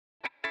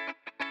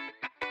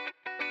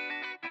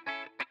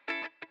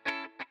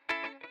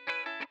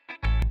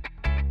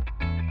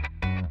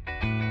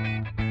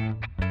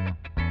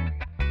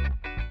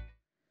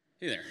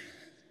Hey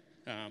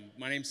there.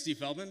 My name's Steve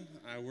Feldman.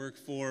 I work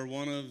for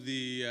one of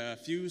the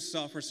few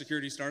software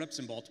security startups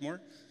in Baltimore.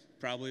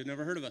 Probably have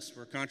never heard of us.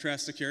 We're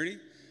Contrast Security.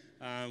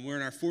 We're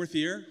in our 4th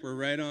year. We're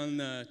right on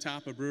the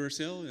top of Brewers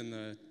Hill in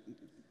the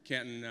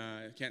Canton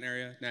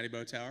area, Natty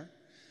Bow Tower.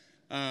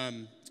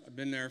 I've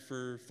been there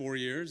for 4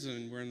 years,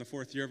 and we're in the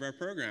 4th year of our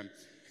program.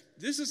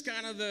 This is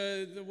kind of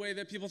the way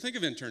that people think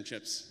of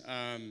internships.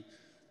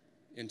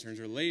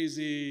 Interns are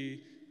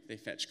lazy. They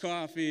fetch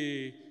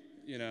coffee.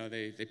 You know,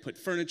 they put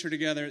furniture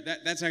together.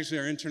 That's actually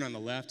our intern on the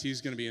left.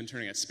 He's going to be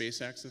interning at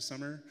SpaceX this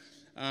summer.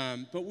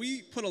 But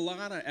we put a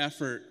lot of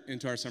effort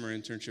into our summer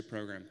internship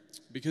program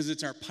because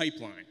it's our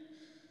pipeline.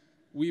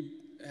 We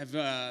have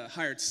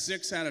hired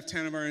 6 out of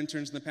 10 of our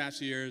interns in the past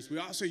few years. We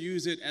also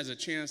use it as a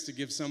chance to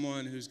give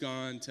someone who's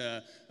gone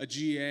to a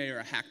GA or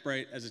a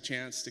Hackbright as a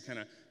chance to kind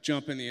of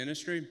jump in the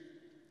industry.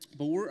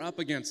 But we're up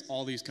against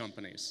all these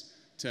companies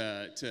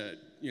to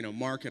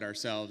market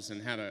ourselves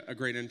and have a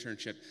great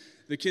internship.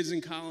 The kids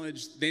in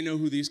college, they know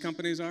who these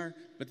companies are,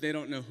 but they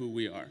don't know who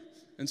we are.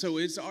 And so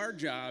it's our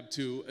job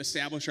to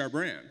establish our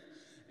brand.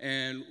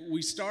 And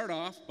we start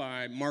off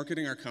by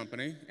marketing our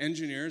company.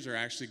 Engineers are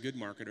actually good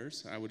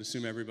marketers. I would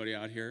assume everybody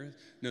out here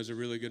knows a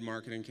really good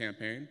marketing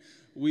campaign.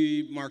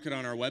 We market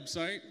on our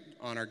website,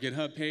 on our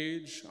GitHub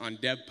page, on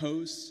dev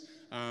posts.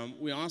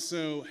 We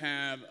also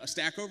have a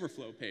Stack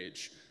Overflow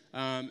page.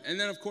 And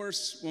then, of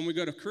course, when we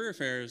go to career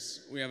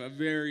fairs, we have a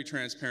very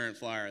transparent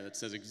flyer that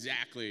says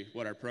exactly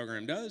what our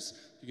program does.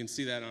 You can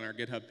see that on our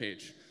GitHub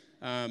page.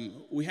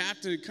 We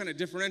have to kind of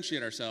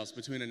differentiate ourselves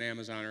between an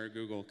Amazon or a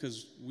Google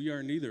because we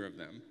are neither of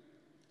them.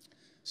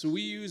 So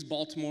we use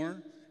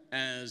Baltimore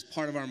as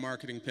part of our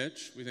marketing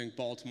pitch. We think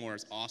Baltimore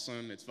is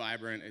awesome. It's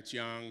vibrant. It's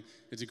young.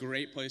 It's a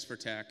great place for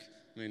tech.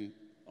 I mean,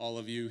 all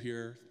of you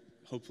here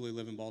hopefully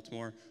live in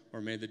Baltimore or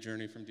made the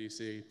journey from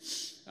DC.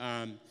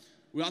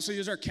 We also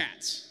use our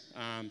cats.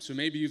 So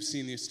maybe you've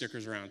seen these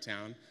stickers around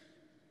town.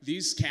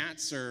 These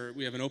cats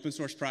we have an open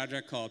source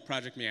project called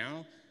Project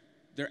Meow.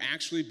 They're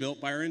actually built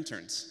by our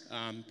interns,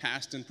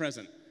 past and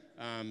present.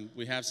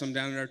 We have some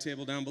down at our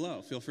table down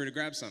below. Feel free to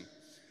grab some.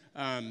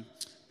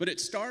 But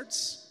it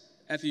starts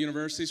at the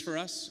universities for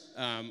us.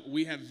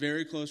 We have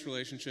very close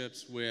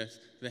relationships with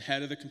the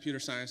head of the computer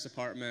science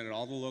department at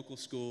all the local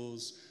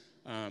schools.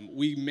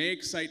 We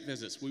make site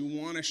visits. We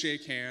want to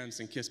shake hands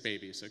and kiss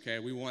babies, okay?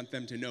 We want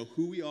them to know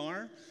who we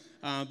are.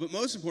 But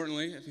most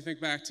importantly, if you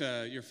think back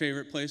to your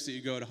favorite place that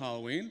you go to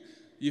Halloween,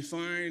 you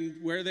find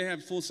where they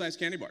have full-size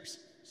candy bars.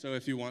 So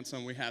if you want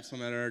some, we have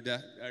some at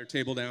our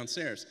table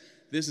downstairs.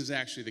 This is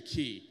actually the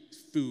key,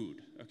 food,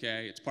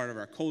 okay? It's part of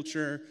our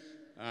culture.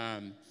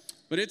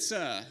 But it's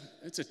a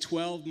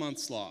 12-month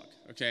slog,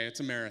 okay? It's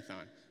a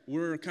marathon.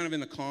 We're kind of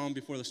in the calm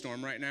before the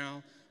storm right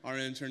now. Our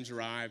interns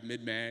arrive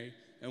mid-May.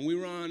 And we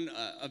run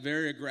a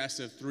very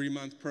aggressive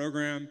 3-month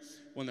program.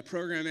 When the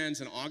program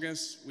ends in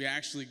August, we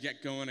actually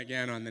get going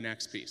again on the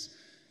next piece.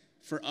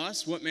 For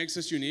us, what makes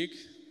us unique,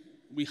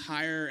 we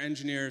hire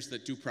engineers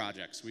that do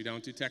projects. We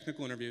don't do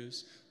technical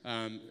interviews.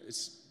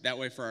 It's that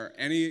way for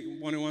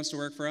anyone who wants to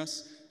work for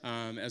us,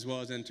 as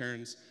well as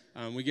interns.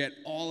 We get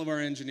all of our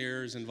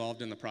engineers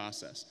involved in the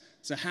process.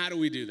 So how do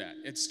we do that?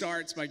 It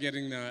starts by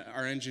getting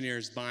our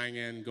engineers buying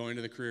in, going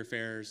to the career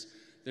fairs.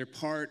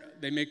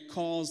 They make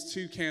calls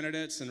to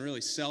candidates and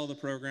really sell the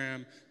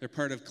program. They're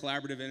part of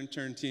collaborative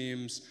intern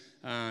teams,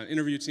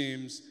 interview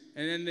teams,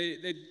 and then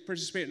they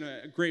participate in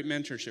a great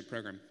mentorship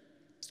program.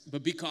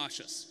 But be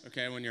cautious,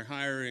 okay, when you're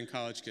hiring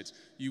college kids.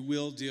 You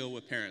will deal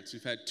with parents.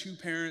 We've had 2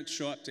 parents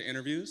show up to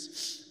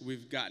interviews.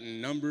 We've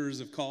gotten numbers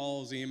of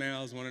calls,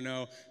 emails, want to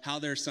know how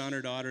their son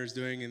or daughter is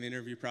doing in the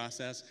interview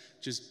process.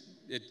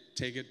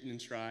 Take it in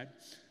stride.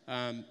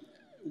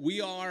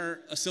 We are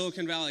a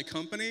Silicon Valley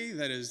company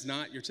that is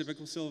not your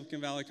typical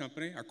Silicon Valley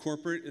company. Our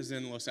corporate is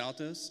in Los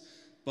Altos,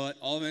 but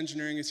all of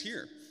engineering is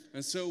here.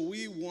 And so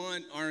we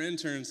want our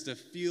interns to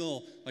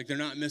feel like they're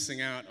not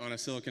missing out on a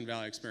Silicon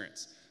Valley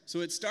experience.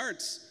 So it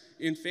starts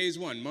in phase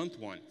 1, month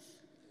 1.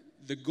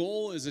 The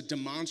goal is a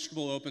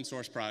demonstrable open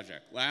source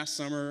project. Last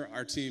summer,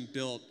 our team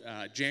built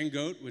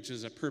Django, which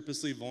is a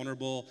purposely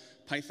vulnerable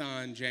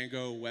Python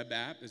Django web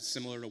app. It's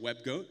similar to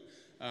WebGoat.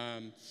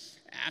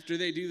 After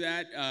they do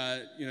that,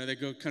 they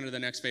go kind of the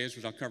next phase,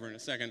 which I'll cover in a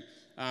second.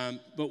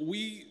 But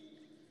we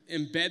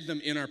embed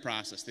them in our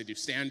process. They do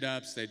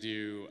stand-ups, they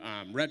do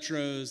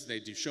retros, they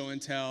do show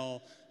and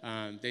tell,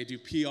 they do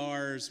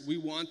PRs. We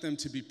want them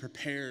to be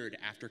prepared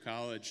after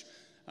college.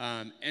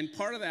 And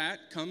part of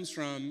that comes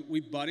from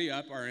we buddy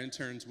up our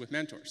interns with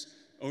mentors.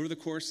 Over the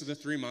course of the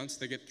 3 months,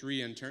 they get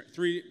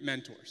 3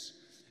 mentors.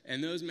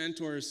 And those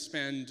mentors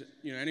spend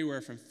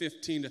anywhere from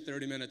 15 to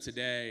 30 minutes a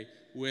day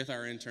with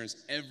our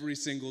interns every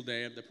single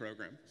day of the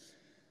program.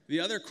 The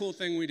other cool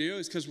thing we do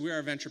is because we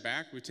are venture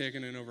backed, we've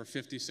taken in over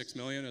 $56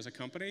 million as a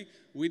company,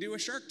 we do a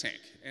Shark Tank.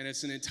 And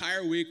it's an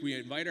entire week. We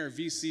invite our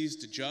VCs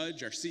to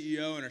judge, our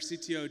CEO and our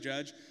CTO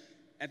judge.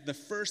 At the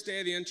first day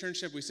of the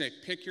internship, we say,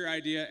 pick your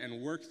idea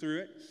and work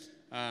through it.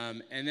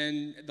 And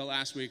then the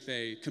last week,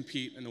 they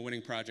compete, and the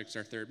winning project's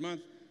our 3rd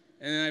month.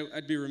 And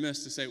I'd be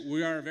remiss to say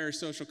we are a very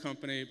social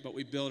company, but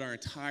we build our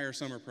entire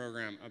summer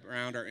program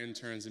around our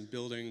interns and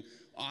building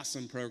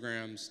awesome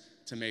programs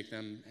to make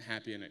them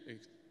happy and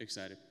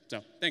excited.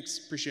 So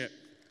thanks, appreciate it.